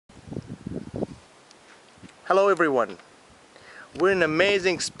Hello everyone. We're in an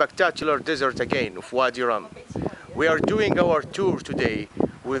amazing, spectacular desert again of Wadi Rum. We are doing our tour today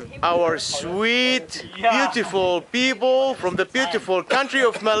with our sweet, beautiful people from the beautiful country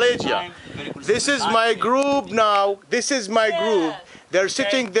of Malaysia. This is my group now. This is my group. They're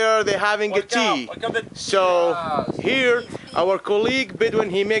sitting there, they're having a tea. So here, our colleague Bedouin,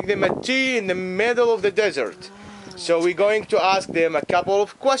 he make them a tea in the middle of the desert. So we're going to ask them a couple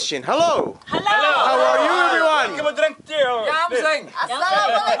of questions. Hello! Hello! How are you everyone?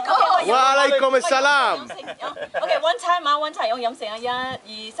 Waalaikum assalam. Okay, one time, 用飲成1、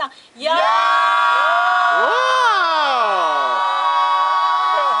2、3，飲。Wow!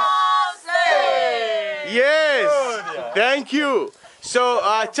 Yes, thank you. So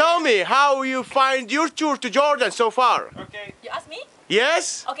tell me, how you find your tour to Jordan so far? Okay. You ask me?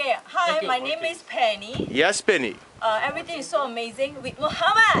 Yes? Okay, hi, my name is Penny. Yes, Penny. Everything is so amazing with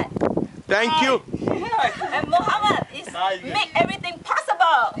Muhammad. Thank you. And Muhammad is make everything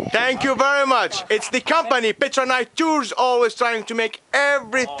possible. Thank you very much. It's the company Petra Night Tours always trying to make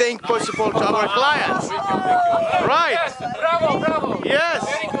everything possible to our clients. Right? Yes, bravo, bravo. Yes.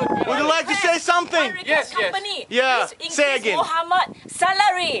 Would you like to say something? Yes, yes. Company. Yeah, Please say increase again. Muhammad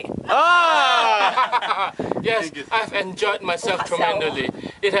salary. Ah! Yes, I've enjoyed myself tremendously.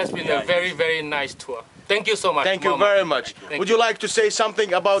 It has been a very, very nice tour. Thank you so much. Thank you very much. Would you like to say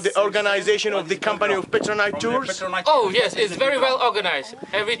something about the organization of the company of Petra Night Tours? Oh yes, it's very well organized.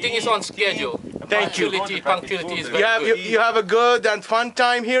 Everything is on schedule. Thank you. Punctuality is very good. You have a good and fun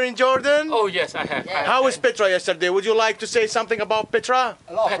time here in Jordan? Oh yes, I have. How was Petra yesterday? Would you like to say something about Petra?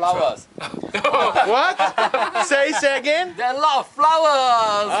 A lot of flowers. What? Say again? There are a lot of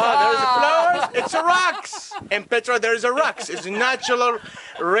flowers. There's flowers. It's a rocks. In Petra there is a rocks. It's natural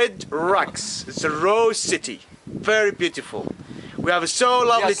red rocks. It's a rose city. Very beautiful. We have a so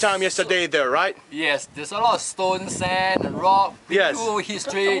lovely time yesterday there, right? Yes, there's a lot of stone, sand, and rock, beautiful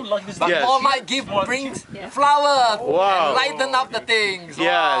history. But all my gift brings flowers and lighten up the things.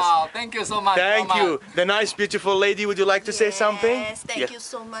 Yes. Wow, thank you so much. Thank you. The nice, beautiful lady, would you like to say something? Yes, thank you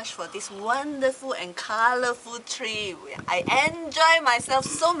so much for this wonderful and colorful trip. I enjoy myself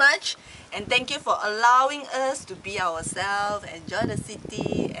so much, and thank you for allowing us to be ourselves, enjoy the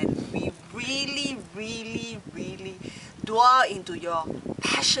city, and we really dwell into your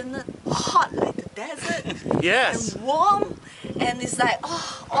passionate, hot like the desert, Yes. and warm, and it's like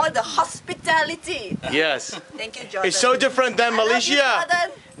all the hospitality. Yes. Thank you, Jordan. It's so different than I love you, Malaysia.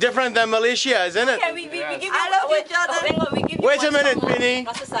 Jordan. Different than Malaysia, isn't it? Okay, we give you. I love you, Jordan. We give you Wait a one minute, song, Penny.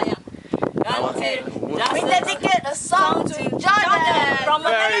 Rasa sayang. We dedicate a song to Jordan from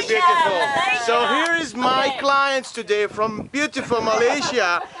Very Malaysia. beautiful. Malaysia. So here is my clients today from beautiful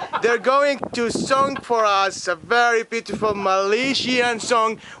Malaysia. They're going to sing for us a very beautiful Malaysian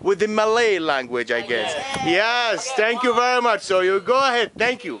song with the Malay language, I guess. Yes, thank you very much. So you go ahead.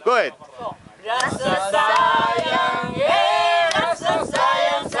 Thank you. Go ahead. Rasa sayang, hey, rasa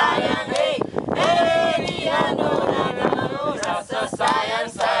sayang, sayang, hey, hey, dia nona, rasa sayang,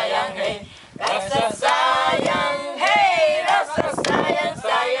 sayang, hey, rasa sayang, hey, rasa sayang,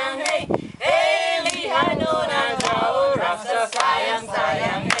 sayang, hey, hey, dia nona, rasa sayang,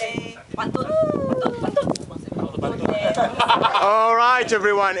 sayang, hey. Pantun, pantun, pantun. All right,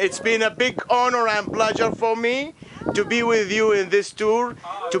 everyone. It's been a big honor and pleasure for me to be with you in this tour,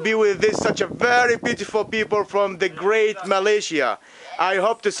 to be with such a very beautiful people from the great Malaysia. I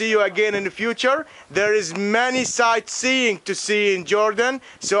hope to see you again in the future. There is many sightseeing to see in Jordan,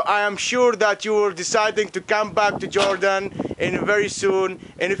 so I am sure that you are deciding to come back to Jordan in very soon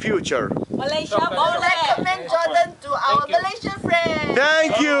in the future. Malaysia, I would recommend Jordan to our Malaysian friends.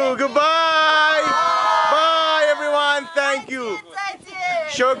 Thank you. Goodbye. Bye, everyone. Thank you.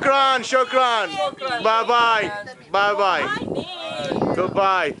 Shukran, shukran. Bye-bye. Bye-bye.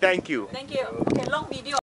 Goodbye. Thank you. Thank you. Okay, long video.